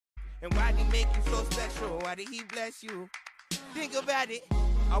And why did he make you so special? Why did he bless you? Think about it.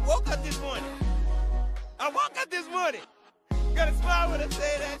 I woke up this morning. Gonna smile when I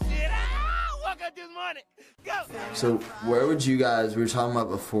say that shit. I woke up this morning. Go. So where would you guys, we were talking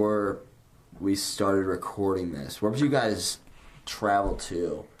about before we started recording this, where would you guys travel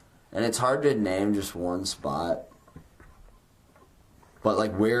to? And it's hard to name just one spot. But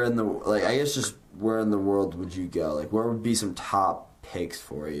like where in the, like I guess just where in the world would you go? Like where would be some top picks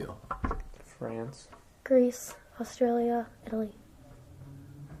for you? France. Greece, Australia, Italy.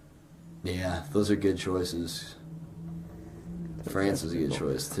 Yeah, those are good choices. France is a good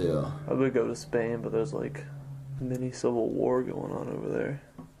choice too. I would go to Spain, but there's like a mini civil war going on over there.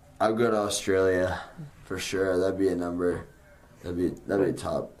 I'd go to Australia for sure. That'd be a number. That'd be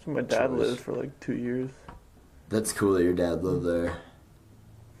top. So my dad choice. lived for like 2 years. That's cool that your dad lived there.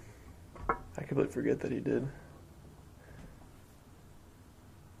 I completely forget that he did.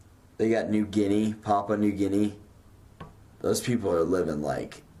 They got New Guinea, Papua New Guinea. Those people are living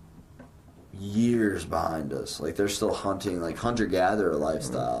like years behind us. Like they're still hunting, like hunter-gatherer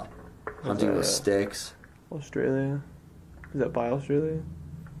lifestyle. Hunting that, with sticks. Australia? Is that by Australia?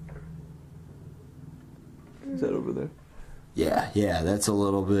 Is that over there? Yeah, that's a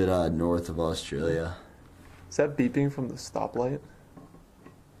little bit north of Australia. Is that beeping from the stoplight?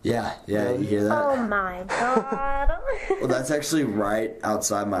 Yeah, you hear that? Oh my god. Well, that's actually right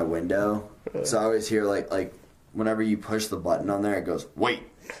outside my window. So I always hear like whenever you push the button on there, it goes, wait.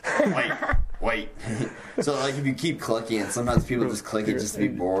 So like if you keep clicking it, sometimes people just click it just to be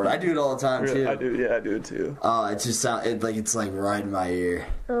bored. I do it all the time too. I do it too. Oh, it just it's like right in my ear.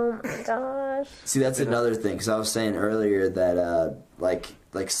 Oh my gosh. See, that's another thing, because I was saying earlier that like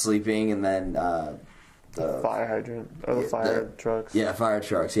sleeping and then the fire hydrant or the fire trucks. Yeah, fire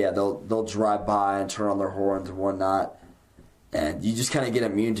trucks. Yeah, they'll drive by and turn on their horns and whatnot, and you just kind of get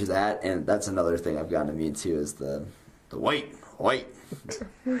immune to that. And that's another thing I've gotten immune to is the wait. Oh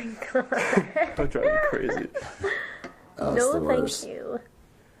my god. That drives me crazy. Oh, No, thank you.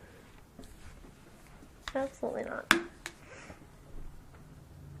 Absolutely not.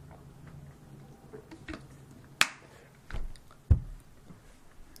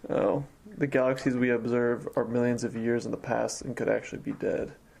 Oh, the galaxies we observe are millions of years in the past and could actually be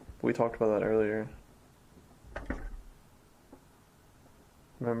dead. We talked about that earlier.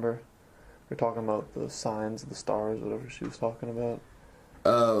 Remember? We were talking about the signs of the stars, whatever she was talking about.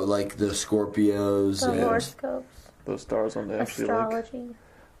 Oh, like the Scorpios. The horoscopes. Those stars on the actually astrology.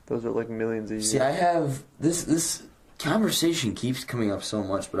 Those are like millions of years. See, I have this conversation keeps coming up so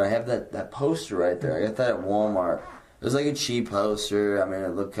much, but I have that poster right there. I got that at Walmart. It was like a cheap poster. I mean,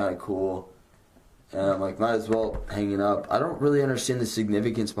 it looked kind of cool. And I'm like, might as well hang it up. I don't really understand the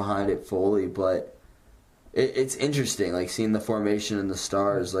significance behind it fully, but it's interesting, like seeing the formation in the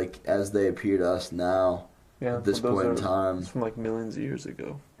stars, like as they appear to us now. Yeah, at this point in time. It's from like millions of years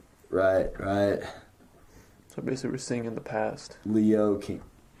ago. Right. So basically we're seeing in the past. Leo,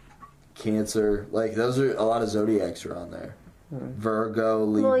 Cancer, like those are a lot of Zodiacs are on there. Virgo,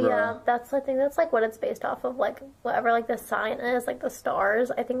 Libra. Well, yeah, that's I think that's like what it's based off of, like whatever like the sign is, like the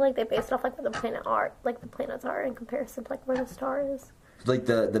stars. I think like they based off like what the planet are, like the planets are in comparison to like where the star is. Like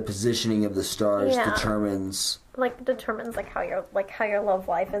the positioning of the stars determines like how your love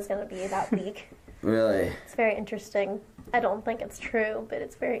life is going to be that week. Really? It's very interesting. I don't think it's true, but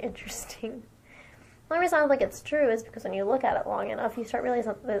it's very interesting. The only reason I don't think it's true is because when you look at it long enough, you start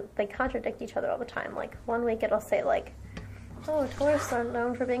realizing that they contradict each other all the time. Like, one week it'll say, like, oh, Taurus are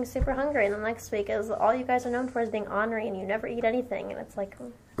known for being super hungry, and the next week is all you guys are known for is being ornery, and you never eat anything, and it's like...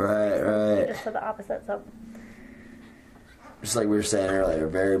 Right. You just said the opposite, so... Just like we were saying earlier,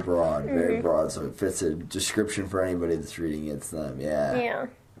 very broad, so it fits a description for anybody that's reading it. It's them, yeah.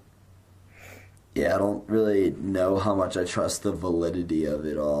 Yeah, I don't really know how much I trust the validity of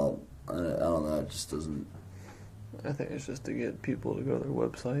it all. I don't know, it just doesn't... I think it's just to get people to go to their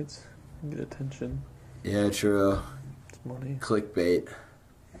websites and get attention. Yeah, true. It's money. Clickbait.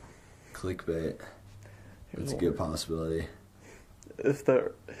 It's a good possibility. If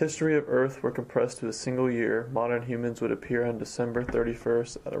the history of Earth were compressed to a single year, modern humans would appear on December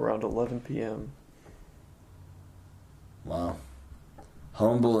 31st at around 11 p.m. Wow.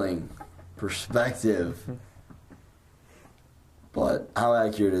 Humbling perspective. But how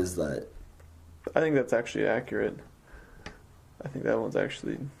accurate is that? I think that's actually accurate. I think that one's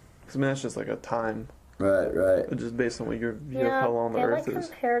actually... Because, I mean, that's just like a time. Right. It's just based on what your view of how long the Earth is.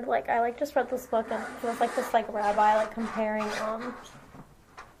 Compared, like, I just read this book, and it was like this, like, rabbi, like, comparing,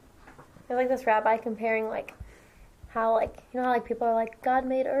 there's like this rabbi comparing, like, how, like, you know how, like, people are like, God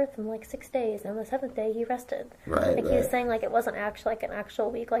made Earth in, like, 6 days, and on the 7th day he rested. Right, Like, he was saying, like, it wasn't actually, like, an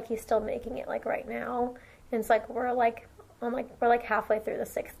actual week, like, he's still making it, like, right now. And it's like, we're halfway through the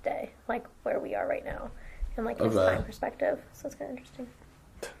 6th day, like, where we are right now. And, like, his time perspective. So it's kind of interesting.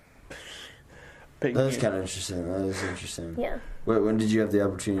 That's kind of interesting. That is interesting. Yeah. Wait, when did you have the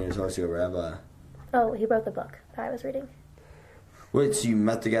opportunity to talk to a rabbi? Oh, he wrote the book that I was reading. Wait, so you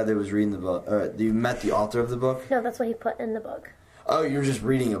met the guy that was reading the book? Or you met the author of the book? No, that's what he put in the book. Oh, you're just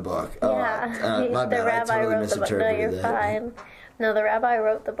reading a book. Yeah. My bad. The rabbi I totally wrote the book. No, misinterpreted you're that. fine. No, the rabbi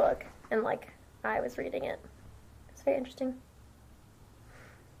wrote the book, and, like, I was reading it. It's very interesting.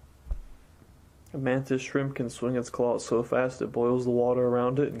 A mantis shrimp can swing its claws so fast it boils the water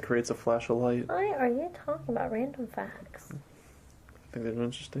around it and creates a flash of light. Why are you talking about random facts? I think they're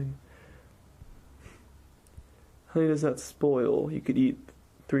interesting. Honey does not spoil. You could eat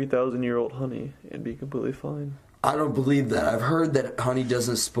 3,000-year-old honey and be completely fine. I don't believe that. I've heard that honey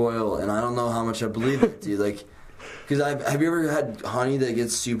doesn't spoil, and I don't know how much I believe it, dude. Like, because have you ever had honey that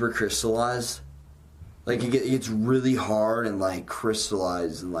gets super crystallized? Like, it gets really hard and, like,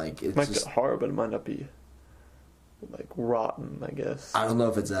 crystallized, and, like, it's It might just... get hard, but it might not be, like, rotten, I guess. I don't know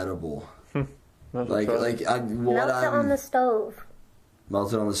if it's edible. Melt it on the stove.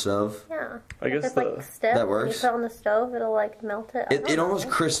 Melt it on the stove? Yeah. I guess it's, like, stiff, that works. you put it on the stove, it'll, like, melt it. It almost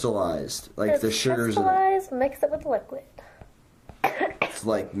crystallized. Like, it's the sugars in it. crystallized, mix it with liquid. It's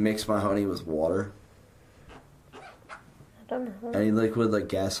like, mix my honey with water. I don't know. Any liquid, like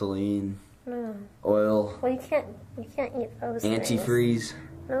gasoline, oil. Well, you can't eat those Antifreeze. things.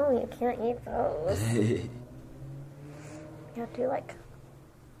 No, you can't eat those. You have to, like,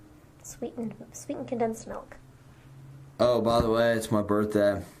 sweeten condensed milk. Oh, by the way, it's my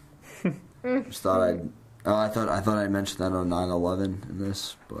birthday. Just thought I thought I mentioned that on 9/11 in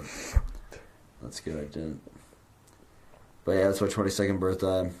this, but that's good. I didn't. But yeah, it's my 22nd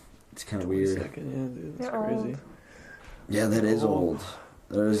birthday. It's kind of weird. Yeah, dude, that's You're crazy. old. Yeah, that is old.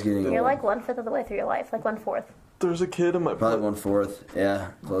 That is getting old. You're like 1/5 of the way through your life, like 1/4. There's a kid in my Probably 1/4.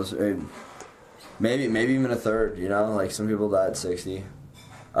 Yeah, closer. Maybe even a third. You know, like some people die at 60.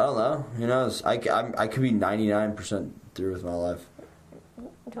 I don't know. Who knows? I could be 99% through with my life.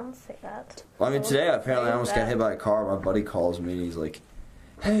 Don't say that. Well, I mean, today apparently I almost got hit by a car. My buddy calls me and he's like,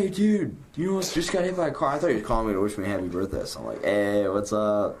 "Hey, dude, you almost just got hit by a car." I thought he was calling me to wish me a happy birthday. So I'm like, "Hey, what's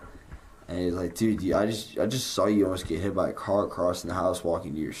up?" And he's like, "Dude, I just saw you almost get hit by a car crossing the house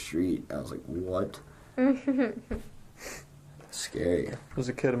walking to your street." And I was like, "What?" Scary. There's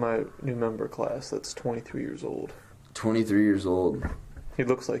a kid in my new member class that's 23 years old. 23 years old. He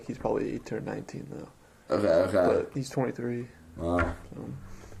looks like he's probably 18 or 19 though. Okay. But he's 23. Wow.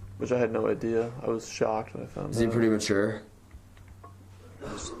 Which I had no idea. I was shocked when I found out. Is he pretty mature?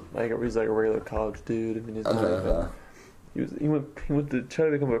 Like, he's like a regular college dude. I mean, he's Okay. He went to try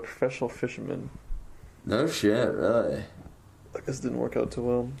to become a professional fisherman. No shit, really. I guess it didn't work out too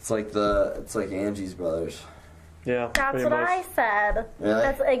well. It's like Angie's brothers. Yeah. That's pretty what much. I said. Really?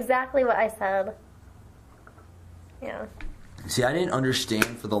 That's exactly what I said. Yeah. See, I didn't understand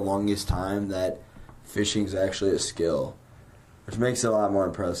for the longest time that fishing's actually a skill, which makes it a lot more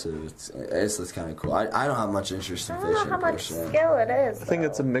impressive. I guess that's kind of cool. I don't have much interest in I fishing. don't know how much personally. skill it is. I think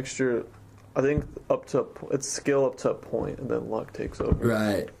it's a mixture. I think it's skill up to a point, and then luck takes over.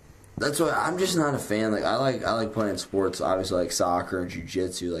 Right. That's why I'm just not a fan. Like I like playing sports, obviously like soccer and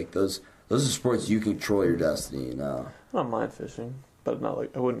jiu-jitsu. Like those are sports you control your destiny. You know. I don't mind fishing, but not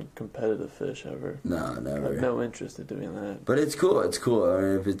like I wouldn't competitive fish ever. No, I never. have no interest in doing that. But it's cool. It's cool. I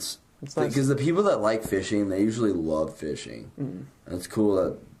mean, if it's nice. because the people that like fishing, they usually love fishing. Mm. And it's cool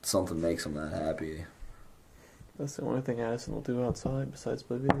that something makes them that happy. That's the only thing Addison will do outside besides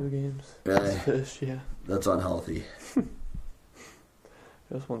play video games. Really? Fish, yeah. That's unhealthy.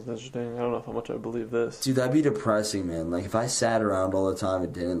 This one's interesting. I don't know how much I believe this. Dude, that'd be depressing, man. Like, if I sat around all the time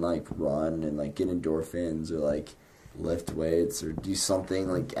and didn't, like, run and, like, get endorphins or, like, lift weights or do something,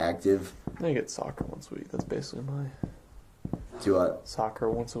 like, active. I get soccer once a week. That's basically my... Do what? Soccer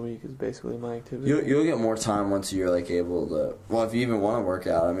once a week is basically my activity. You'll get more time once you're, like, able to... Well, if you even want to work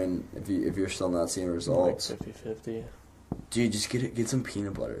out. I mean, if you're still not seeing results. Like 50-50. Dude, just get some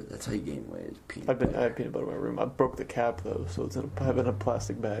peanut butter. That's how you gain weight. I have peanut butter in my room. I broke the cap, though, so I have it in a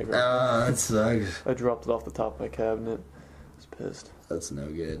plastic bag. Right Ah, that sucks. I dropped it off the top of my cabinet. I was pissed. That's no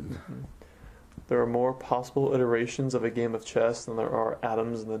good. Mm-hmm. There are more possible iterations of a game of chess than there are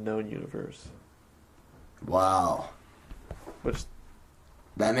atoms in the known universe. Wow. Which...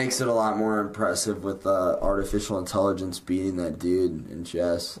 That makes it a lot more impressive with artificial intelligence beating that dude in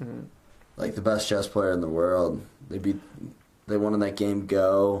chess. Mm-hmm. Like, the best chess player in the world. They won in that game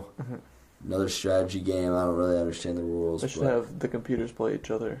Go. Mm-hmm. another strategy game. I don't really understand the rules. They should have the computers play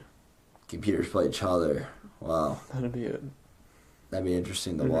each other. Computers play each other. Wow. That'd be it. That'd be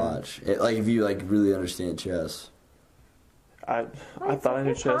interesting to watch. Like if you like really understand chess. I thought I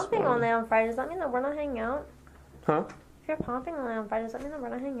knew chess. If you're popping all day on Friday, does that mean that we're not hanging out? Huh? If you're popping all day on Friday, does that mean that we're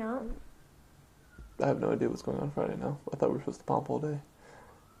not hanging out? I have no idea what's going on Friday now. I thought we were supposed to pomp all day.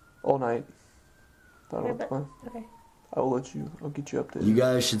 All night. I don't know what's going on. Okay. I'll get you updated. You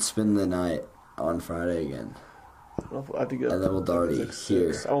guys should spend the night on Friday again. I don't know if I have to get And then we'll already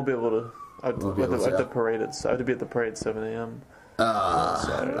here. I won't be able to. I have to be at the parade. I have to be at the parade at 7 a.m. You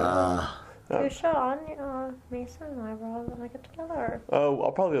should on Mason and I were all gonna get together. Oh,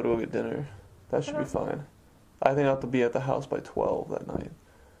 I'll probably be able to go get dinner. That should be fine. I think I'll have to be at the house by 12 that night.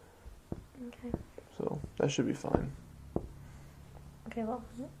 Okay. So that should be fine. Okay, well.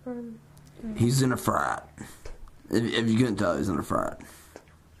 He's in a frat. If you couldn't tell, he's in a frat.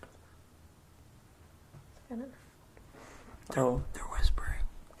 Oh. They're whispering.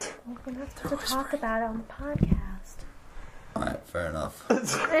 Well, we're not supposed to talk about it on the podcast. Alright, fair enough.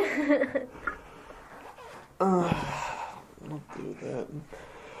 I'll do that.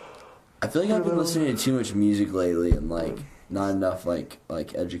 I feel like I've been listening to too much music lately and like not enough like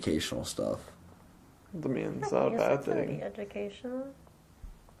educational stuff. I mean, it's not a bad Pretty thing. educational.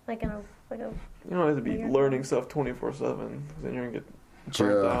 Like in a You don't have to be learning stuff 24/7. Then you're gonna get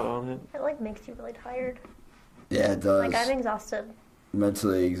burnt out on it. It like makes you really tired. Yeah, it does. Like I'm exhausted.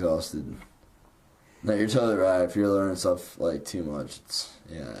 Mentally exhausted. No, you're totally right. If you're learning stuff like too much,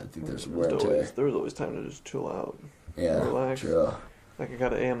 I think there's wear and tear. There's always time to just chill out. Yeah, relax. true. Like I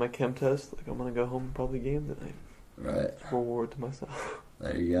got an A on my chem test. Like I'm gonna go home and probably game tonight. Right. Reward to myself.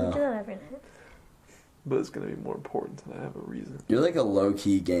 There you I do go. that every night. But it's gonna be more important than I have a reason. You're like a low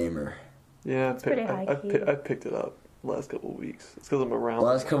key gamer. Yeah, pretty high key. I picked it up the last couple of weeks. It's because I'm around. The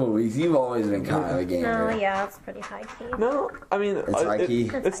last couple of weeks, you've always been kind of a gamer. No, yeah, it's pretty high key. No, I mean It's high key.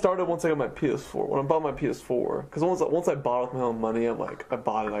 It started once I got my PS4. When I bought my PS4, because once I bought it with my own money, I'm like, I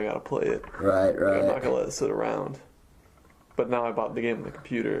bought it, I gotta play it. Right. I'm not gonna let it sit around. But now I bought the game on the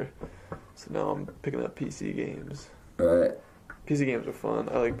computer, so now I'm picking up PC games. Right. PC games are fun.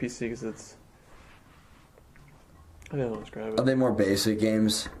 I like PC because it's. I don't know how to describe it. Are they more basic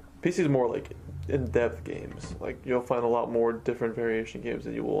games? PC is more like in-depth games. Like you'll find a lot more different variation games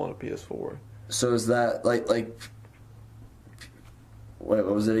than you will on a PS4. So is that like wait, what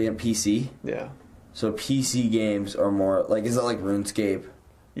was it again? PC? Yeah. So PC games are more like, is that like RuneScape?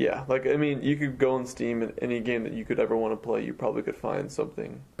 Yeah, like I mean, you could go on Steam and any game that you could ever want to play, you probably could find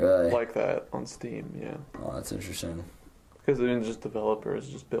something Really? like that on Steam. Yeah. Oh, that's interesting. Because I mean, just developers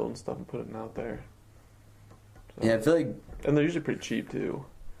just building stuff and putting it out there. So. Yeah, I feel like And they're usually pretty cheap too.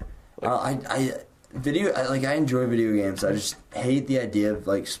 I enjoy video games. I just hate the idea of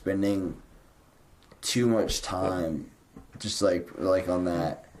like spending too much time just like on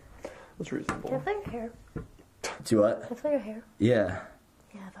that. That's Can I reasonable. play your hair? Do what? Can I play your hair? Yeah.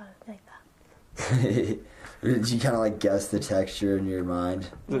 Yeah, I thought I'd like that. Did you kind of like guess the texture in your mind?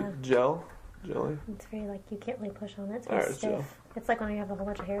 Is it gel? Jelly? It's very like you can't really push on it. It's Alright, very it's gel. stiff. It's like when you have a whole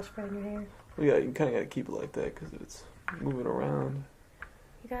bunch of hairspray in your hair. Well, yeah, you kind of got to keep it like that because if it's moving around.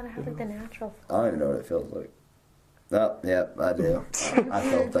 You gotta have like the natural. I don't even know what it feels like. Oh, yeah, I do. I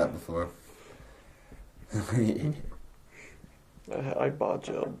felt that before. I bought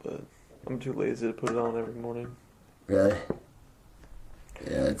gel, but I'm too lazy to put it on every morning. Really?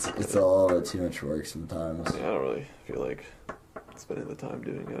 Yeah, it's all too much work sometimes. Yeah, I don't really feel like spending the time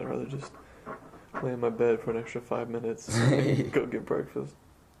doing it. I'd rather just lay in my bed for an extra 5 minutes and go get breakfast.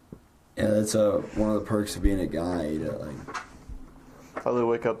 Yeah, that's one of the perks of being a guy. Like, I literally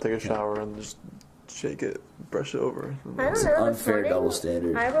wake up, take a shower, and just shake it, brush it over. I don't it's know. an This unfair morning, double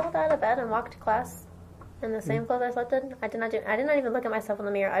standard. I rolled out of bed and walked to class in the same clothes I slept in. I did not even look at myself in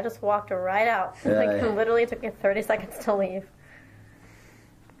the mirror. I just walked right out. Like Yeah. literally took me 30 seconds to leave.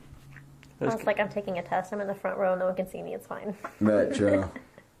 I That's was like, I'm taking a test. I'm in the front row. No one can see me. It's fine. Right, true.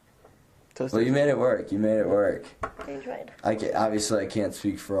 Well, you made it work. You made it work. I enjoyed. Obviously, I can't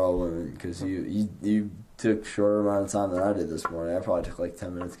speak for all women because you took a shorter amount of time than I did this morning. I probably took like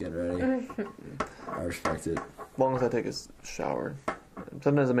 10 minutes getting ready. I respect it. As long as I take a shower.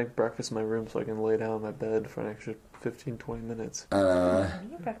 Sometimes I make breakfast in my room so I can lay down in my bed for an extra 15-20 minutes. I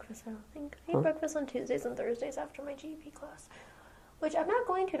eat breakfast, I don't think. I eat breakfast on Tuesdays and Thursdays after my GP class, which I'm not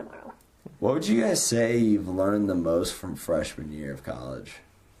going to tomorrow. What would you guys say you've learned the most from freshman year of college?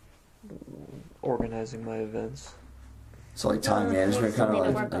 Organizing my events. So like time management, Still kind need to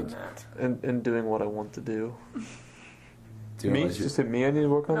of work on like that. And doing what I want to do. doing Me? what you- You said me I need to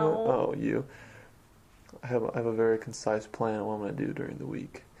work on No. that? Oh, you. I have a very concise plan of what I'm going to do during the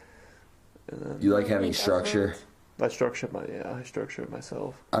week. And then You like having He structure? doesn't. I structure it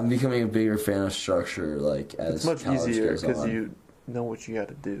myself. I'm becoming a bigger fan of structure, like, as It's much college easier goes because on. you know what you got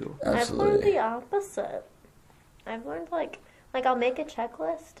to do. I've learned Absolutely. the opposite. I've learned like I'll make a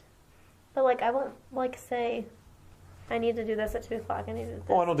checklist, but like I won't like say I need to do this at 2:00. I need to do this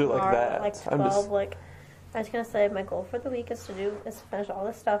Oh, I don't do it like tomorrow that. at, like I'm 12. just- Like I'm just gonna say my goal for the week is to finish all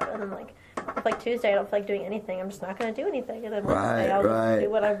this stuff, and then like if like Tuesday I don't feel like doing anything, I'm just not gonna do anything, and then Wednesday I'll Right. just do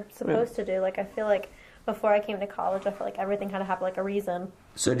what I'm supposed to do. Like I feel like before I came to college, I feel like everything had to have like a reason.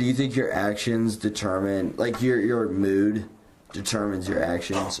 So do you think your actions determine, like, your mood determines your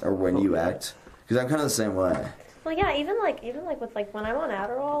actions, or when you act? Because I'm kind of the same way. Well, yeah, even like with like when I'm on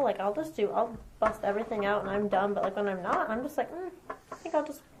Adderall, like I'll bust everything out and I'm done. But like when I'm not, I'm just like, I think I'll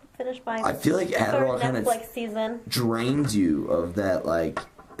just finish my I feel like Adderall third kind of Netflix season. drains you of that, like,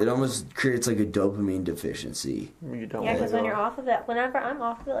 it almost creates like a dopamine deficiency. You don't. Yeah, because when wanna you're go. off of it, whenever I'm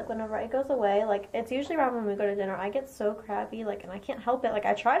off of it, like whenever it goes away, like it's usually around when we go to dinner. I get so crabby, like, and I can't help it. Like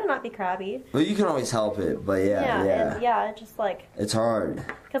I try to not be crabby. Well, you can always help it, but yeah. And, yeah, it just like It's hard.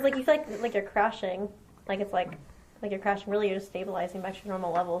 because like you feel like you're crashing, like it's like you're crashing. Really, you're just stabilizing back to your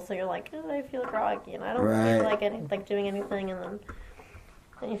normal level. So you're like, oh, I feel groggy, and I don't feel like doing anything, and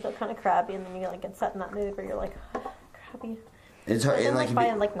then you feel kind of crabby, and then you like get set in that mood where you're like, crabby. It's But hard. then And like like,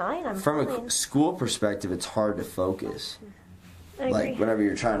 by like 9, I'm from fine. a school perspective, it's hard to focus. I agree. Like whenever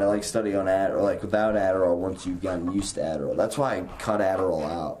you're trying to like study on or like without Adderall, once you've gotten used to Adderall. That's why I cut Adderall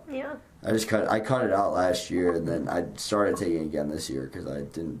out. Yeah. I cut it out last year, and then I started taking it again this year because I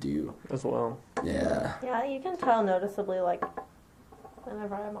didn't do. as well. Yeah. Yeah, you can tell noticeably, like,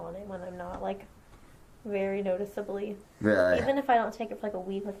 whenever I'm on it, when I'm not, like, very noticeably. Really. Even if I don't take it for, like, a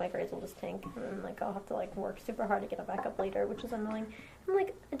week, like, my grades will just tank, and then, like, I'll have to, like, work super hard to get it back up later, which is annoying. I'm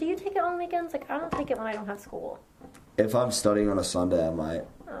like, do you take it on weekends? Like, I don't take it when I don't have school. If I'm studying on a Sunday, I might.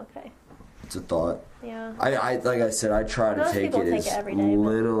 Okay. It's a thought. Yeah. I like I said, I try to Most take people it take as it every day, but-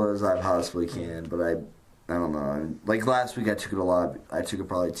 little as I possibly can, but I don't know. Like last week, I took it a lot. I took it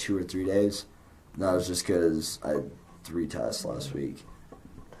probably 2 or 3 days. And that was just because I had 3 tests last week.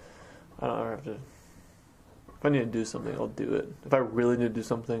 I don't ever have to. If I need to do something, I'll do it. If I really need to do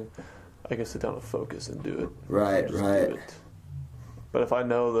something, I can sit down and focus and do it. Right, Just right. do it. But if I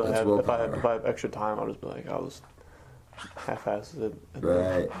know that That's if I willpower. have extra time, I'll just be like, I'll just half-ass it and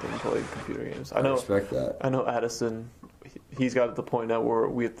Right. then play computer games. I respect that. I know Addison. He's got to the point now where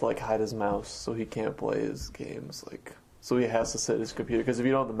we have to like hide his mouse so he can't play his games. Like, so he has to sit at his computer because if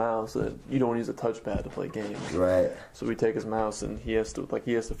you don't have the mouse, then you don't use a touchpad to play games. Right. So we take his mouse and he has to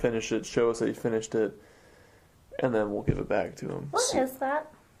finish it, show us that he finished it, and then we'll give it back to him. What is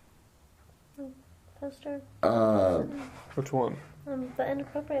that? Poster? Which one? The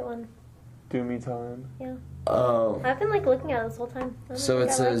inappropriate one. Do me time. Yeah. Oh. I've been, like, looking at it this whole time. I don't So think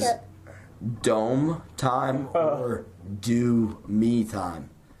it I says like dome time or do me time.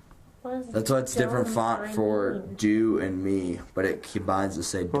 What is That's why it's different dome font time for mean? do and me, but it combines to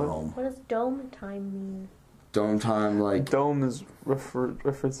say dome. What does dome time mean? Dome time, like Dome is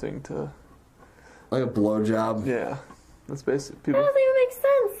referencing to a blowjob. yeah. That's basically That people. doesn't even make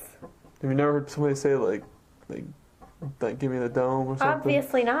sense. Have you never heard somebody say like give me the dome or something?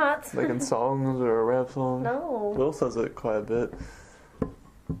 Obviously not. Like in songs or a rap song. No. Will says it quite a bit.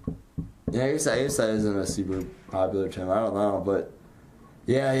 Yeah, I guess that isn't a super popular term. I don't know, but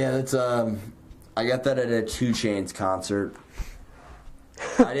yeah, that's I got that at a 2 Chainz concert.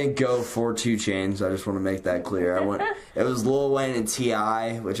 I didn't go for 2 Chainz. I just want to make that clear. I went. It was Lil Wayne and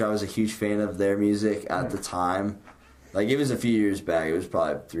T.I., which I was a huge fan of their music at the time. Like, it was a few years back. It was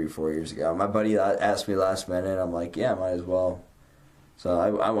probably 3 or 4 years ago. My buddy asked me last minute. I'm like, yeah, might as well. So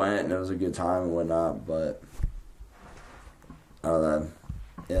I went, and it was a good time and whatnot. But I don't know.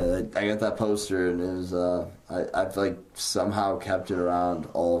 Yeah, I got that poster, and it was I've like somehow kept it around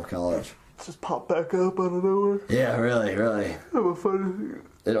all of college. Just pop back up out of nowhere. Yeah, really. Have a fun.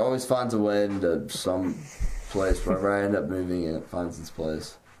 It always finds a way into some place. Wherever I end up moving, it finds its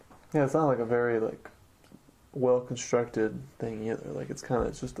place. Yeah, it's not like a very like well constructed thing either. Like it's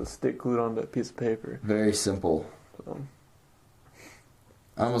just a stick glued onto a piece of paper. Very simple.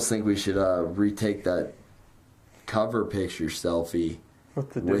 I almost think we should retake that cover picture selfie.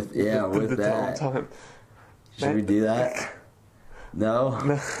 With With that. Time. Should we do that? No?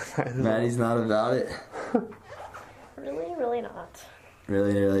 Maddie's not about it? Really, really not.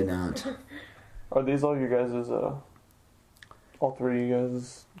 Really, really not. Are these all your guys', all 3 of you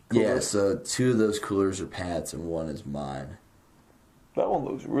guys' coolers? Yeah, so 2 of those coolers are Pat's and 1 is mine. That one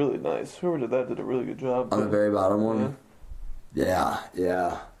looks really nice. Whoever did that did a really good job. On the very bottom one? Yeah.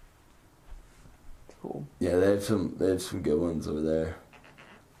 It's cool. Yeah, they have some good ones over there.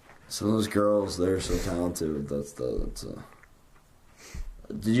 Some of those girls, they're so talented.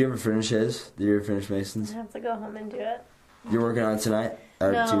 Did you ever finish his? Did you ever finish Mason's? I have to go home and do it. You're working on it tonight?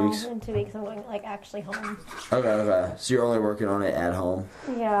 Or No, 2 weeks? in 2 weeks I'm going, actually home. Okay. So you're only working on it at home?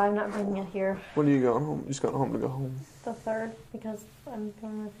 Yeah, I'm not bringing it here. When are you going home? You just going home to go home? The 3rd, because I'm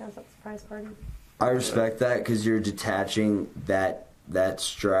throwing my parents at the surprise party. I respect that because you're detaching that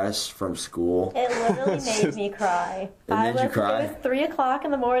stress from school. It literally made me cry. It made you cry? It was 3 o'clock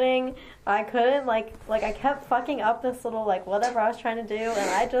in the morning. I couldn't, I kept fucking up this little, whatever I was trying to do, and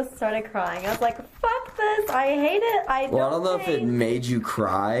I just started crying. I was like, fuck this, I hate it, I don't know if it made you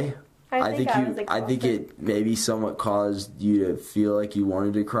cry. I think it maybe somewhat caused you to feel like you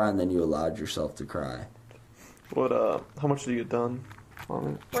wanted to cry, and then you allowed yourself to cry. What, how much did you get done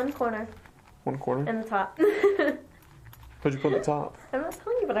on it? 1 corner. 1 corner? And the top. What'd you put on the top? I'm not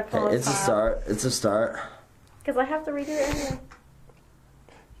telling you what I put on the top. It's a start. Because I have to redo it anyway.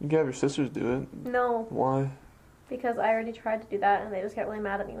 You can have your sisters do it. No. Why? Because I already tried to do that, and they just got really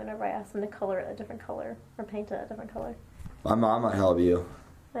mad at me whenever I asked them to color it a different color, or paint it a different color. My mom might help you.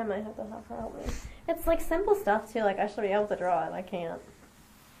 I might have to have her help me. It's simple stuff, too. I should be able to draw it. I can't.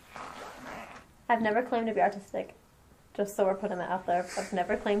 I've never claimed to be artistic. Just so we're putting that out there. I've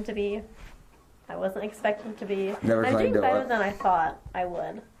never claimed to be. I wasn't expecting to be. Never I'm claimed doing to better what? than I thought I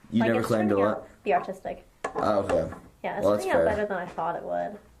would. You never it's claimed to turning what? out be artistic. Oh, okay. Yeah, it's Well, that's turning out fair. better than I thought it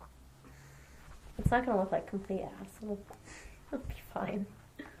would. It's not going to look like complete ass. It'll be fine.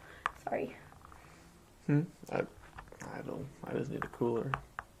 Sorry. I just need a cooler.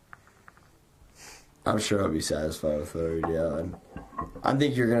 I'm sure I'll be satisfied with it. Yeah, I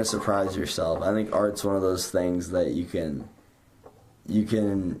think you're gonna surprise yourself. I think art's one of those things that you can. I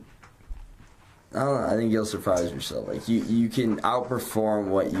don't know. I think you'll surprise yourself. You can outperform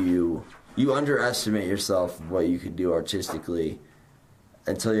what you underestimate yourself what you could do artistically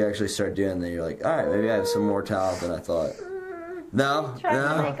until you actually start doing it. Then you're like, all right, maybe I have some more talent than I thought. No, I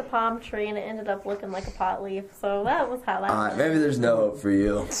tried to make a palm tree and it ended up looking like a pot leaf, so that was how that went. Maybe there's no hope for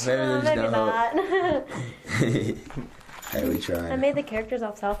you. Maybe Maybe not. hope. Hey, we tried. I made the characters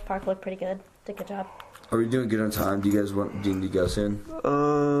off South Park look pretty good. Did a good job. Are we doing good on time? Do you need to go soon?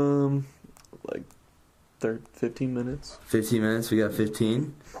 15 minutes. 15 minutes? We got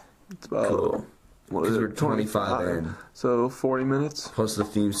 15? It's about, cool. Because we're 25 in. So 40 minutes. Plus the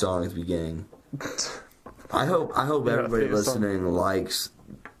theme song at the beginning. I hope everybody listening likes.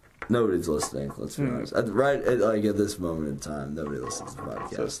 Nobody's listening. Let's be honest. At this moment in time, nobody listens to the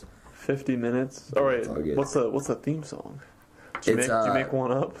podcast. So 50 minutes. All right. What's the theme song? Did you make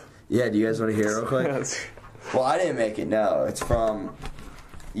one up? Yeah. Do you guys want to hear it real quick? Well, I didn't make it. No, it's from.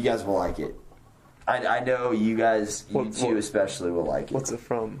 You guys will like it. I know you guys, you two especially, will like it. What's it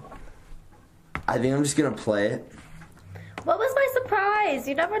from? I think I'm just gonna play it. What was my surprise?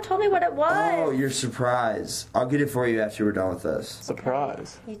 You never told me what it was. Oh, your surprise. I'll get it for you after we're done with this.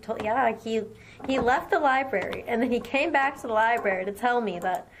 Surprise. He left the library, and then he came back to the library to tell me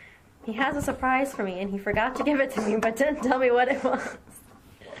that he has a surprise for me, and he forgot to give it to me, but didn't tell me what it was.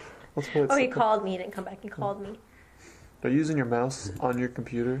 He called me. He didn't come back. He called me. Are you using your mouse on your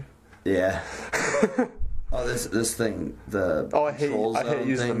computer? Yeah. Oh, this thing, the I hate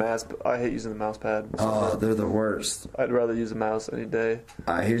using the mouse. I hate using the mouse pad. Oh, they're the worst. I'd rather use a mouse any day.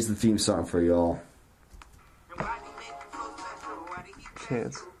 Here's the theme song for y'all.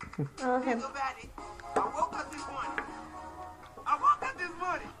 Chance. Oh, him.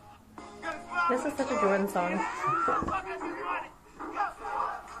 This is such a Jordan song.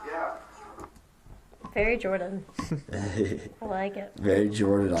 Very Jordan. I like it. Very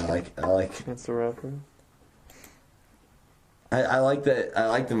Jordan. I like. That's the rapper. I like that. I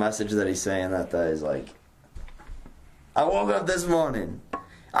like the message that he's saying. That is like. I woke up this morning.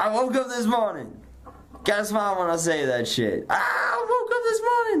 Gotta smile when I say that shit. I woke up this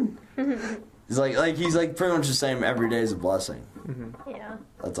morning. He's like pretty much the same. Every day is a blessing. Mm-hmm. Yeah.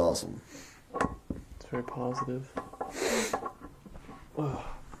 That's awesome. It's very positive.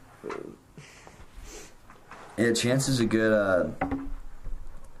 Yeah, Chance is a good.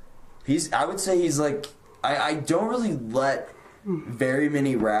 I would say he's like. I don't really let very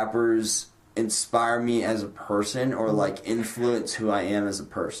many rappers inspire me as a person or like influence who I am as a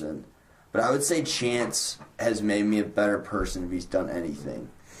person. But I would say Chance has made me a better person if he's done anything.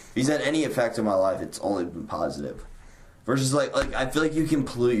 If he's had any effect on my life, it's only been positive. Versus like I feel like you can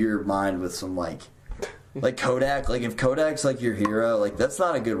pollute your mind with some like Kodak. Like if Kodak's like your hero, like that's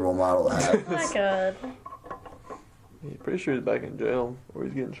not a good role model to have. Not good. Yeah, pretty sure he's back in jail or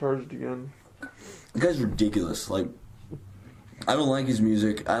he's getting charged again. The guy's ridiculous. Like I don't like his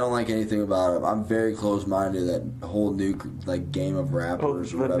music. I don't like anything about him. I'm very close-minded to that whole new like game of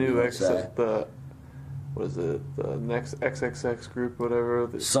rappers or the whatever you new would say. what is it? The next XXX group, whatever.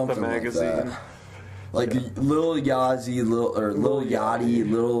 Something the magazine. Like Lil Yachty, Lil Yachty,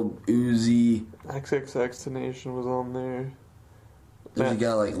 Lil Uzi. XXX Tenation was on there. There's a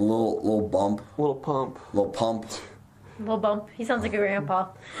guy like Lil Bump. Lil Pump. Lil Pump. Lil Bump. He sounds like a grandpa.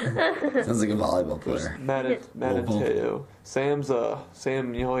 Sounds like a volleyball player. Matt and Teo. Sam,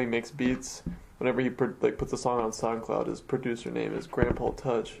 you know how he makes beats? Whenever he puts a song on SoundCloud, his producer name is Grandpa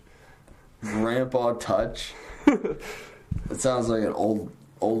Touch. Grandpa Touch? It sounds like an old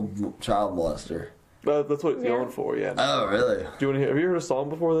child molester. That's what he's going for, yeah. Oh, really? Do you want to hear? Have you heard a song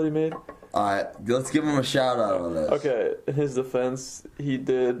before that he made? Alright, let's give him a shout out on this. Okay, in his defense, he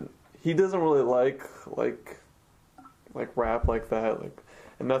doesn't really like rap like that,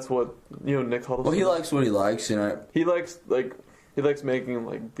 and that's what Nick Huddleston. Well, he likes what he likes, you know. He likes making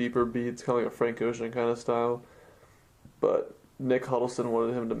like deeper beats, kind of like a Frank Ocean kind of style. But Nick Huddleston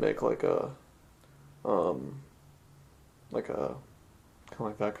wanted him to make like a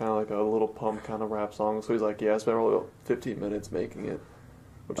little pump kind of rap song. So he's like, yeah, I spent probably 15 minutes making it,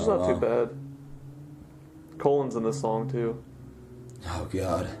 which is not too bad. Colin's in this song too. Oh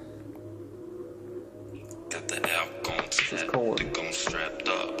God. Got the app gon' tap, the gun strapped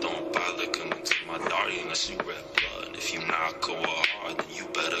up. Don't bother coming to my darty unless you rep blood. If you not go hard, then you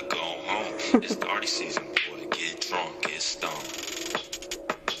better go home. It's darty season, boy. Get drunk, get stoned.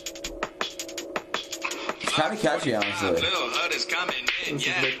 It's kind of catchy, honestly. Lil Hud is coming in,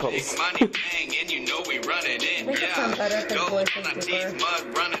 yeah. Big money bang, and you know we running in, I think it sounds better if his voice is deeper.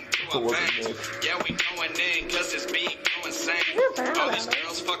 mud running to a bank. Yeah, we going in, cause this beat going insane. All these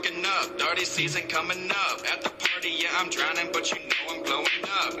girls fucking up, dirty season coming up. At the party, yeah, I'm drowning, but you know I'm glowing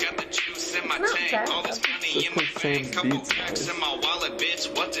up. Got the juice in my tank, all this money in my bank. Couple packs in my wallet,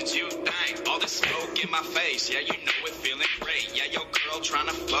 bitch, what did you think? All this smoke in my face, yeah, you know it feeling great. Yeah, your girl trying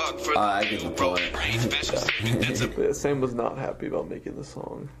to fuck for I get the point. Sam was not happy about making the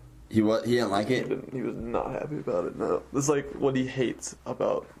song. He didn't like it? He was not happy about it, no. This is like what he hates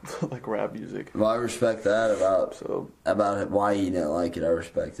about like rap music. Well, I respect that about it, why he didn't like it. I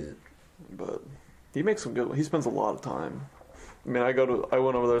respect it. But he makes some good. He spends a lot of time. I mean, I went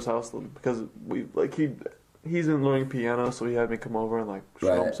over to his house because he's been learning piano, so he had me come over and like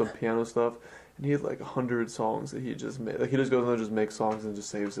show him some piano stuff. And he had like 100 songs that he just made. Like he just goes in there and just makes songs and just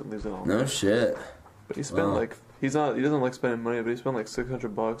saves it and leaves it on. No shit. But he spent he doesn't like spending money, but he spent like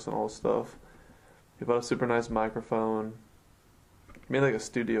 $600 on all this stuff. He bought a super nice microphone. He made like a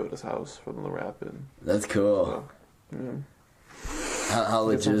studio at his house for them to rap in. That's cool. So, yeah. How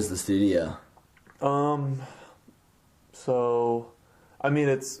legit is the studio? So, I mean,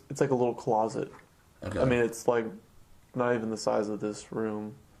 it's like a little closet. Okay. I mean, it's like not even the size of this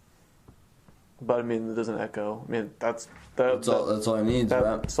room. But I mean, it doesn't echo. I mean, that's all he needs. That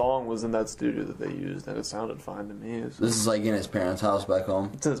right? song was in that studio that they used, and it sounded fine to me. So. This is like in his parents' house back home.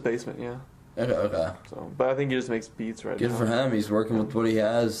 It's in his basement, yeah. Okay. So, but I think he just makes beats right now. Good for him. He's working with what he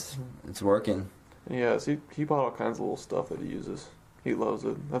has. It's working. Yeah, so he bought all kinds of little stuff that he uses. He loves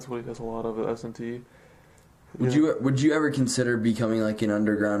it. That's what he does a lot of at S&T. Would you ever consider becoming like an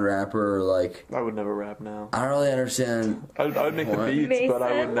underground rapper or like? I would never rap now. I don't really understand. I would make the beats, Mason? but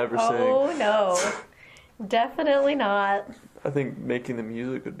I would never sing. Oh no, definitely not. I think making the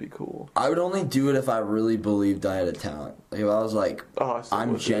music would be cool. I would only do it if I really believed I had a talent. Like if I was like,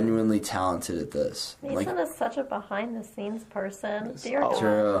 I'm genuinely talented at this. Mason is such a behind-the-scenes person. Dear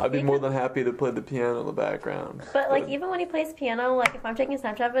True. God. I'd be more than happy to play the piano in the background. But like even when he plays piano, like if I'm taking a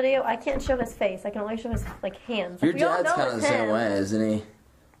Snapchat video, I can't show his face. I can only show his like hands. Your Like, we all dad's know kind of it's the same him. way, isn't he?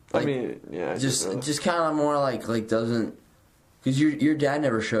 Like, I mean, yeah. just kind of more like doesn't. Because your dad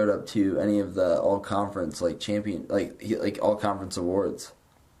never showed up to any of the all conference all conference awards.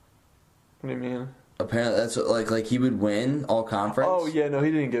 What do you mean? Apparently that's what, like he would win all conference. Oh yeah, no, he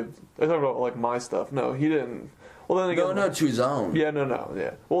didn't give. I talking about like my stuff. No, he didn't. Well, then again, no, to his own. Yeah, no,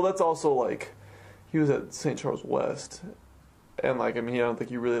 yeah. Well, that's also like he was at St. Charles West, and like I mean, I don't think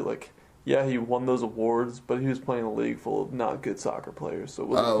he really like. Yeah, he won those awards, but he was playing a league full of not good soccer players. So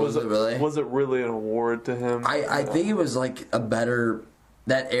was it really? Was it really an award to him? I think it was like a better.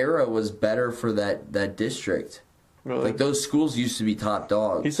 That era was better for that district. Really? Like those schools used to be top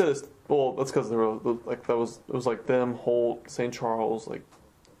dogs. He said, "Well, that's because they were like it was like them, Holt, St. Charles, like."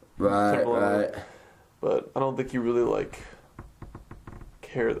 Right. But I don't think he really like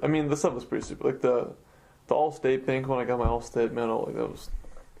cared. I mean, the stuff was pretty stupid. Like the All-State thing when I got my All-State medal, like that was.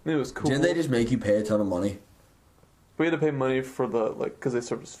 I mean, it was cool. Didn't they just make you pay a ton of money? We had to pay money for because they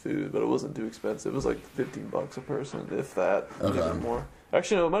served us food, but it wasn't too expensive. It was like $15 a person, if that, even more.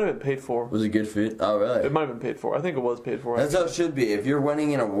 Actually, no, it might have been paid for. Was it good food? Oh, really? It might have been paid for. I think it was paid for. That's how it should be. If you're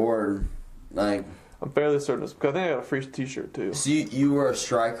winning an award, like... I'm fairly certain. Because I think I got a free t-shirt, too. So you were a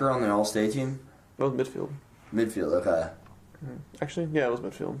striker on the All-State team? It was midfield. Midfield, okay. Actually, yeah, it was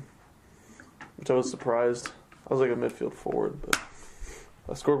midfield. Which I was surprised. I was like a midfield forward, but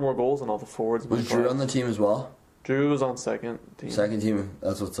I scored more goals than all the forwards. Was Drew on the team as well? Drew was on second team. Second team,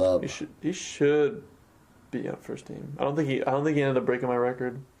 that's what's up. He should be on first team. I don't think he ended up breaking my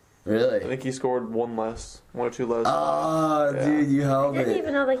record. Really? I think he scored one or two less. Oh, yeah. Dude, you held it. I didn't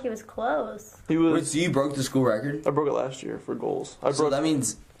even know that he was close. Wait, so you broke the school record? I broke it last year for goals. So that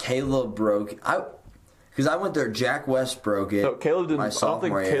means Caleb broke. Because I went there. Jack West broke it. No, Caleb didn't. I don't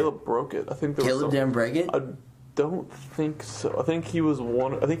think Caleb broke it. I think Caleb didn't break it. I don't think so. I think he was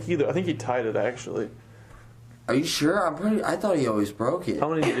one. I think he tied it actually. Are you sure? I thought he always broke it.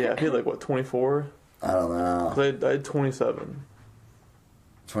 How many? Yeah, he had like what, 24? I don't know. I had 27.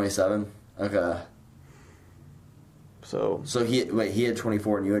 27? Okay. So he had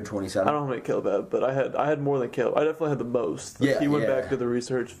 24 and you had 27? I don't know how many Caleb had, but I had more than Caleb. I definitely had the most. He went back to the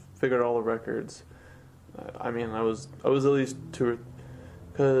research, figured out all the records. I mean, I was at least two.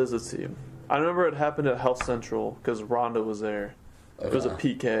 Because let's see, I remember it happened at Health Central because Rhonda was there. Okay. It was a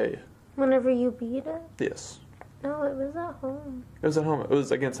PK. Whenever you beat it? Yes. No, it was at home. It was at home. It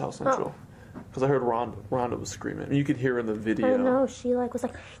was against Health Central. Because I heard Rhonda was screaming. And you could hear in the video. I know. She was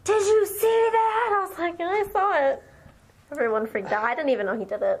like, "Did you see that?" I was like, "I saw it." Everyone freaked out. I didn't even know he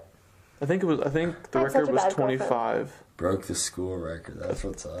did it. I think the record was 25. Broke the school record. That's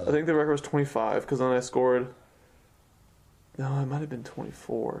what's up. I think the record was 25 because then I scored. No, it might have been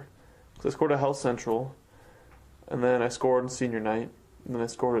 24. Because I scored at Health Central, and then I scored in senior night, and then I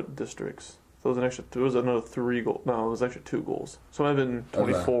scored at districts. So it was another 3 goals. No, it was actually 2 goals. So it might have been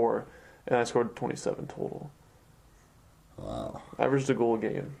 24, and I scored 27 total. Wow. Averaged a goal a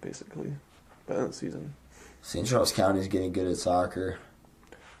game, basically, by the end of the season. St. Charles County is getting good at soccer.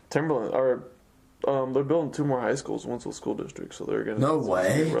 Timberland they're building 2 more high schools, Winslow School District, so they're gonna. No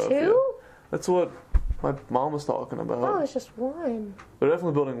way. Rough, 2? Yeah. That's what my mom was talking about. Oh, it's just 1. They're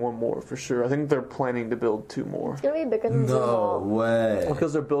definitely building 1 more for sure. I think they're planning to build 2 more. It's gonna be bigger than No way.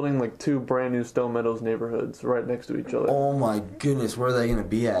 Because they're building like 2 brand new Stone Meadows neighborhoods right next to each other. Oh my goodness, where are they gonna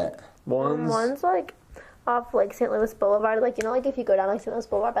be at? One's like off like St. Louis Boulevard, like like if you go down like St. Louis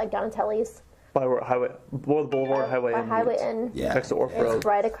Boulevard, like down to Telly's. By Highway Boulevard, Highway N. Highway N. Yeah. Next to Orf Road. It's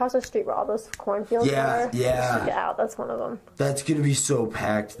right across the street where all those cornfields are. Yeah. Check it out. That's one of them. That's gonna be so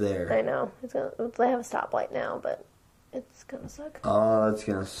packed there. I know. They have a stoplight now, but it's gonna suck. Oh, that's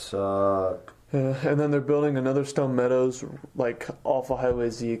gonna suck. Yeah, and then they're building another Stone Meadows, like off of Highway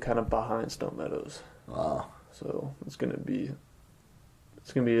Z, kind of behind Stone Meadows. Wow. So there's gonna be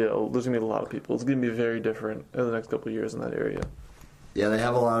a lot of people. It's gonna be very different in the next couple of years in that area. Yeah, they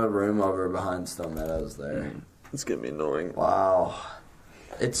have a lot of room over behind Stone Meadows there. It's gonna be annoying. Wow.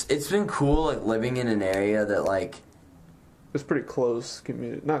 It's been cool like living in an area that like it's pretty close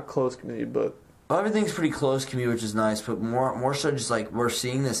community, not close community, but everything's pretty close community, which is nice. But more so, just like we're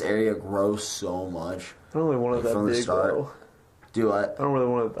seeing this area grow so much. I don't really want it that big though. Do what? I don't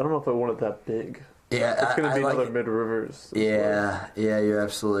know if I want it that big. Yeah, it's gonna be another Mid Rivers. Yeah, you're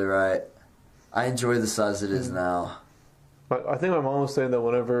absolutely right. I enjoy the size it is now. I think my mom was saying that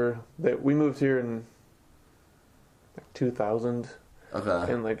whenever we moved here in like 2000,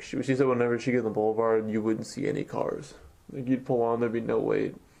 okay, and like she said whenever she get in the boulevard, you wouldn't see any cars. Like you'd pull on, there'd be no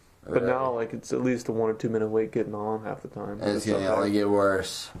wait. But now, like it's at least a 1 or 2 minute wait getting on half the time. And it's gonna only get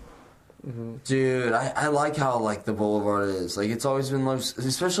worse. Mm-hmm. Dude, I like how like the boulevard is. Like it's always been,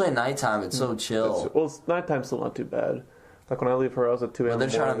 especially at nighttime. It's so chill. It's nighttime's still not too bad. Like when I leave her house at 2 a.m. They're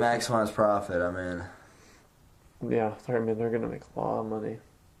trying to maximize profit. I mean. Yeah, I mean they're gonna make a lot of money.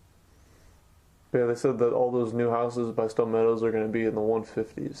 But yeah, they said that all those new houses by Stone Meadows are gonna be in the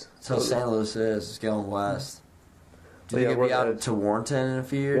 150s. So St. Louis is. It's going west. Do you think it'll be out to Warrenton in a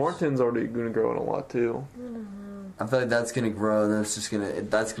few years? Warrenton's already gonna grow in a lot too. I feel like that's gonna grow, and then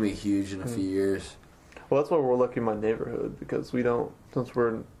that's gonna be huge in a few years. Well, that's why we're lucky in my neighborhood because we don't, since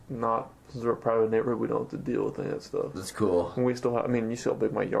we're a private neighborhood, we don't have to deal with any of that stuff. That's cool. And we still have. I mean, you see how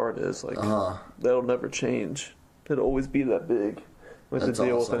big my yard is. Like that'll never change. It'll always be that big. We have to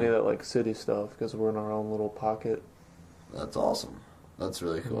deal with any of that like city stuff because we're in our own little pocket. That's awesome. That's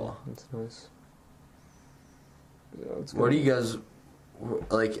really cool. It's nice. Yeah, it's. Where do you guys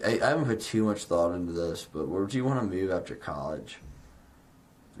like? I haven't put too much thought into this, but where do you want to move after college?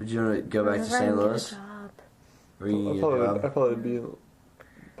 Would you want to go back to St. Louis? I'd probably be in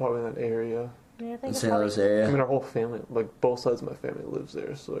that area. Yeah, I think in it's St. probably- Louis area. I mean, our whole family, like both sides of my family lives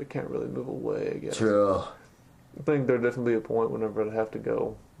there, so I can't really move away, I guess. True. I think there'd definitely be a point whenever I'd have to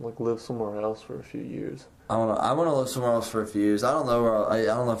go, like, live somewhere else for a few years. I want to live somewhere else for a few years. I don't know I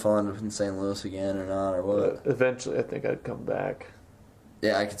don't know if I'll end up in St. Louis again or not or what. But eventually, I think I'd come back.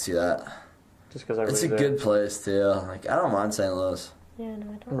 Yeah, I could see that. Just because I It's really a good place too. Like I don't mind St. Louis. Yeah, no, I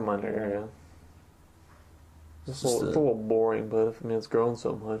I don't. don't mind the area. It's It's just a little boring, but I mean, it's grown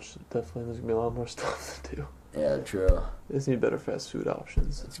so much. Definitely, there's gonna be a lot more stuff to do. Yeah, true. They just need better fast food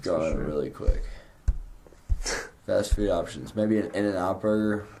options. It's that's for growing sure. really quick. Fast food options. Maybe an In-N-Out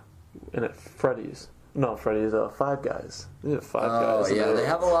burger. And at Freddy's. No, Freddy's, Five Guys. They have Five Oh, Guys. yeah. They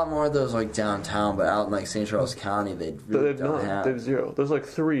have a lot more of those like downtown, but out in like St. Charles County, they really They've don't none. have. They have zero. There's like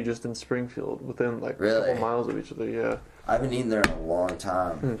 3 just in Springfield within like a Really? couple miles of each other, yeah. I haven't eaten there in a long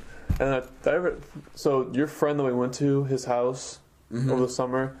time. And so your friend that we went to, his house over the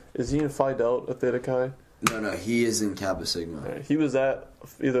summer, is he in Phi Delta at Theta Chi? No, he is in Kappa Sigma. Yeah, he was at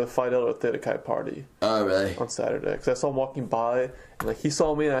either a Phi Delta or Theta Chi party Oh, really? on Saturday. Because I saw him walking by, and like he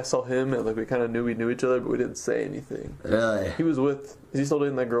saw me and I saw him, and like we kind of knew we knew each other, but we didn't say anything. Really? He was with. Is he still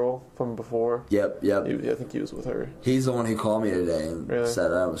dating that girl from before? Yep. I think he was with her. He's the one who called me today and Really?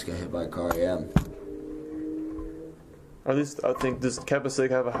 said I almost got hit by a car. Yeah. Or at least I think, does Kappa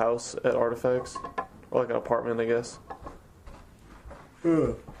Sig have a house at Artifacts? Or like an apartment, I guess?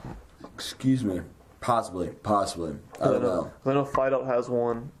 Excuse me. Possibly. I don't know. I know Phi Delta has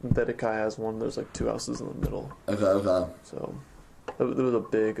one, and Theta Chi has one. There's like 2 houses in the middle. Okay. So there was a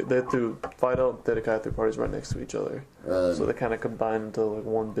big. They threw Phi Delta and Theta Chi threw parties right next to each other. So they kind of combined into like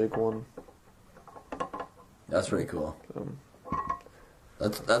one big one. That's pretty cool. Um,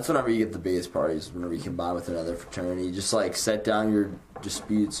 That's whenever you get the biggest parties, whenever you combine with another fraternity. You just like set down your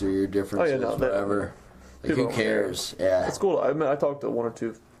disputes or your differences, whatever. Like who cares? Yeah. It's cool. I mean, I talked to 1 or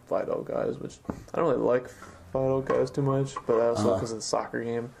 2 Phi Delta guys, which I don't really like Phi Delta guys too much, but also because of the soccer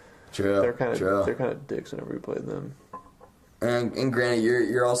game. True. They're kind of dicks whenever we played them. And granted,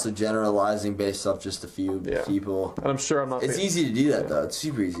 you're also generalizing based off just a few people. And I'm sure I'm not. It's easy to do that though. It's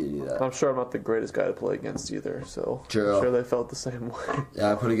super easy to do that. I'm sure I'm not the greatest guy to play against either. So True. I'm sure they felt the same way.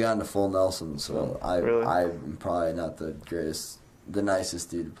 Yeah, I put a guy into full Nelson, so Really? I'm probably not the nicest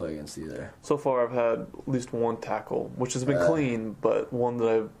dude to play against either. So far, I've had at least 1 tackle, which has been clean, but one that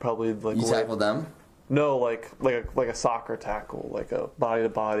I probably like. You tackled them? No, like a soccer tackle, like a body to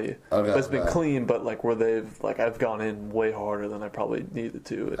body. Okay, But it's been okay. clean, but like where I've gone in way harder than I probably needed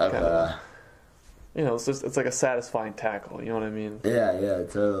to. It Okay. kinda, it's like a satisfying tackle. You know what I mean? Yeah,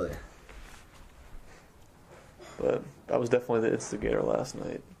 totally. But I was definitely the instigator last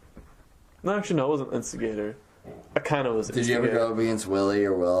night. No, actually, no, I wasn't instigator. I kind of was. Did you ever go up against Willie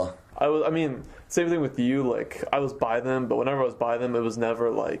or Will? I mean, same thing with you. Like I was by them, but whenever I was by them, it was never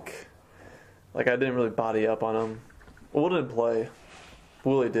like I didn't really body up on them. Will didn't play.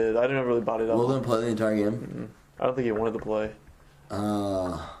 Willie did. I didn't really body up. Will on didn't play the entire game. Mm-hmm. I don't think he wanted to play.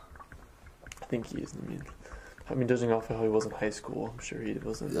 Uh, I think he is. I mean, judging off how he was in high school, I'm sure he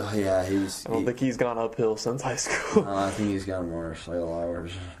wasn't. oh yeah, I don't think he's gone uphill since high school. I think he's got motorcycle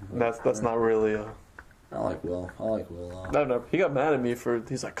hours. That's not really a. I like Will. A lot. No. He got mad at me for.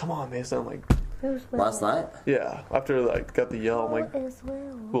 He's like, "Come on, Mason." I'm like, Who's Will? Last night? yeah. After got the yell, I'm like, Who is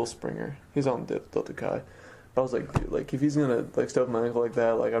Will? Will Springer. He's on Delta Chi. I was like, dude, like if he's gonna step my ankle like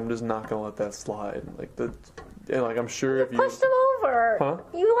that, like I'm just not gonna let that slide. I'm sure if you Pushed him over. Huh?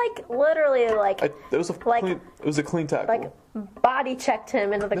 You literally it was a like- clean. It was a clean tackle. body checked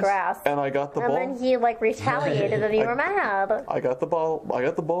him into the grass. And I got the And ball. then he retaliated and you were mad. I got the ball. I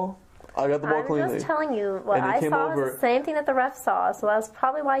got the ball I'm cleanly. just telling you what And he I came saw over- is the same thing that the ref saw, so that's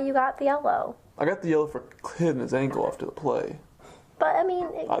probably why you got the yellow. I got the yellow for hitting his ankle after the play. But I mean,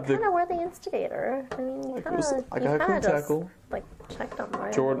 you the- kind of were the instigator. I mean, you kind of. I got a clean tackle. Checked him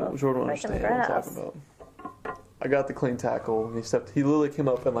right. Jordan will breaking the understand what I'm grass. talking about. I got the clean tackle. And he literally came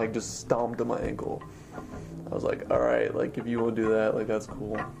up and just stomped on my ankle. I was like, all right, if you want to do that, that's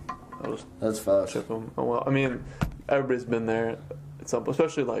cool. I'll just That's fast. chip him. Oh, well, I mean, everybody's been there at some,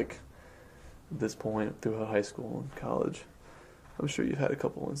 especially at this point throughout high school and college. I'm sure you've had a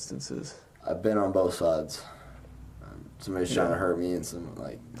couple instances. I've been on both sides. Somebody's trying to hurt me and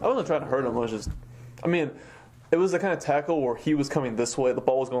I wasn't trying to hurt him. I was just, it was the kind of tackle where he was coming this way. The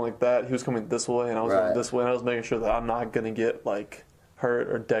ball was going like that. He was coming this way, and I was going this way. And I was making sure that I'm not going to get hurt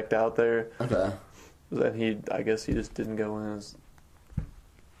or decked out there. Okay. And I guess he just didn't go in.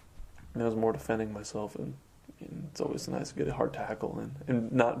 I was more defending myself, and it's always nice to get a hard tackle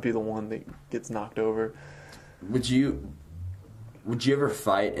and not be the one that gets knocked over. Would you ever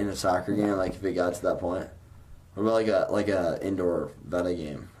fight in a soccer game if it got to that point? What about like a indoor veta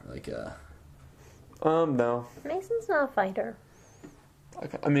game? No. Mason's not a fighter.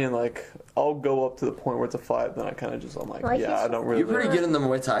 I mean, like, I'll go up to the point where it's a fight, then I kind of just, I'm like I don't really... You're pretty good in the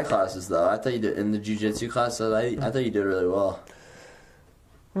Muay Thai classes, though. I thought you did, in the Jiu-Jitsu classes, I thought you did really well.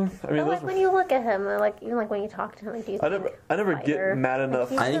 I mean, but, like, when you look at him, like, even, like, when you talk to him, like, do you think I never get mad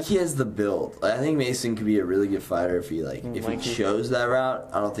enough. I think he has the build. I think Mason could be a really good fighter if he, like, if he chose that route.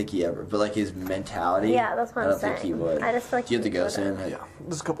 I don't think he ever. But, like, his mentality, yeah, that's what I'm saying. I don't think he would. I just feel like you have to go soon. Yeah,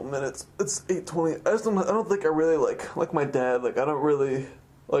 just a couple minutes. It's 8:20. I don't think I really, like my dad, like, I don't really...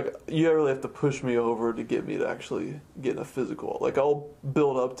 Like, you really have to push me over to get me to actually get in a physical. Like, I'll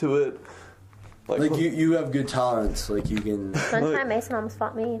build up to it. Like you have good tolerance. Like, you can... One time Mason almost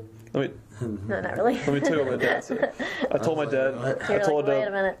fought me. No, not really. Let me tell you what my dad said. I told my dad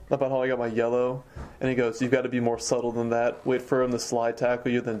about how I got my yellow, and he goes, "You've got to be more subtle than that. Wait for him to slide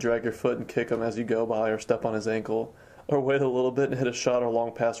tackle you, then drag your foot and kick him as you go by or step on his ankle. Or wait a little bit and hit a shot or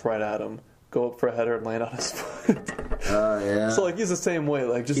long pass right at him. Go up for a header and land on his foot." Oh, yeah. So, like, he's the same way.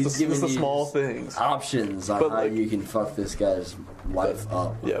 Like, just the small things. Options on how you can fuck this guy's life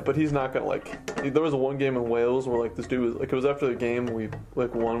up. Yeah, but he's not going to, like... There was one game in Wales where, like, this dude was... Like, it was after the game, we,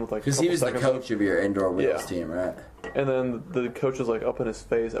 like, won with, like, because he was the coach of your indoor Wales team, right? And then the coach was, like, up in his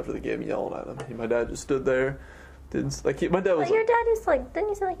face after the game yelling at him. My dad just stood there. My dad was your dad used to, like... Didn't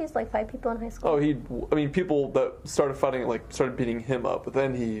you say, like, he used to, like, fight people in high school? Oh, people that started fighting, like, started beating him up. But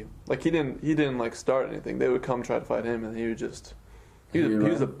then he didn't, like, start anything. They would come try to fight him, and he would just... He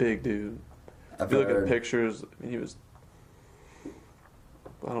was a big dude. If you look at pictures, I mean, he was...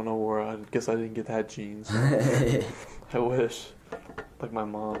 I don't know where. I guess I didn't get that genes. I wish. Like my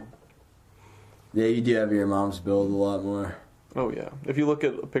mom. Yeah, you do have your mom's build a lot more. Oh, yeah. If you look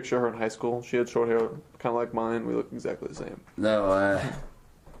at a picture of her in high school, she had short hair, kind of like mine. We look exactly the same. No way.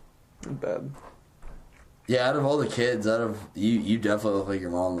 Bad. Yeah, out of all the kids, you definitely look like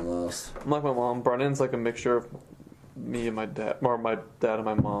your mom the most. I'm like my mom. Brennan's like a mixture of me and my dad, or my dad and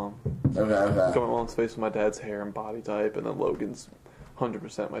my mom. Okay. Got my mom's face with my dad's hair and body type, and then Logan's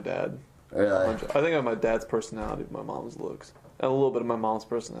 100% my dad. Really? I think I have my dad's personality, my mom's looks, and a little bit of my mom's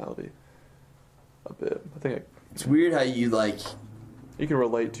personality. A bit. I think it's weird how you like. You can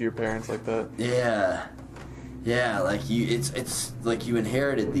relate to your parents like that. Yeah, like it's like you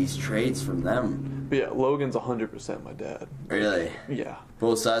inherited these traits from them. But yeah, Logan's 100% my dad. Really? Yeah.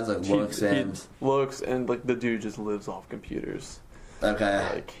 Both sides, like looks and like the dude just lives off computers. Okay.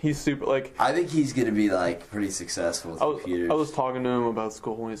 Like he's super like. I think he's gonna be like pretty successful with computers. I was talking to him about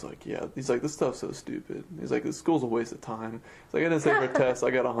school, and he's like, this stuff's so stupid. He's like, this school's a waste of time. He's like, I didn't take for a test, I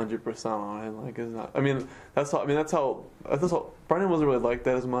got 100% on it. Like, it's not. I mean, that's how. Brennan wasn't really like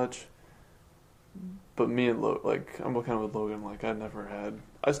that as much. But me and I'm kind of with Logan. Like, I never had.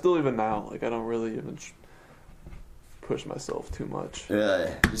 I still even now. Like, I don't really even push myself too much. Really,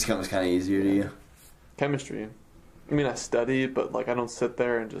 it just comes kind of easier to you. Chemistry. I mean, I study, but like I don't sit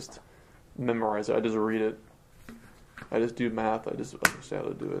there and just memorize it. I just read it. I just do math. I just understand how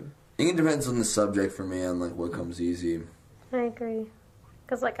to do it. I think it depends on the subject for me and like what comes easy. I agree.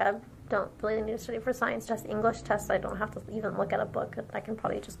 Because like I don't really need to study for science tests. English tests, I don't have to even look at a book. I can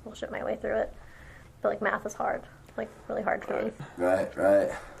probably just bullshit my way through it. But like math is hard. Like really hard for me. Right.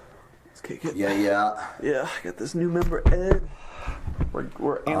 Let's kick it. Yeah. I got this new member, Ed.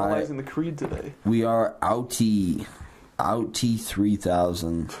 We're analyzing the creed today. We are outie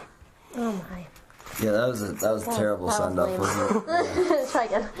 3000. Oh my. Yeah, that was a terrible send off, wasn't it? Try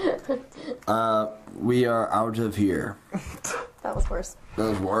again. We are out of here. That was worse. That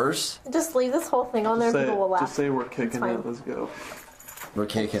was worse? Just leave this whole thing on there, people will laugh. Just say we're kicking it. Let's go. We're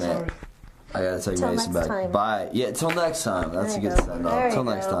kicking it. I gotta take Mason back. Time. Bye. Yeah, till next time. That's a good send off. Till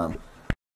next time.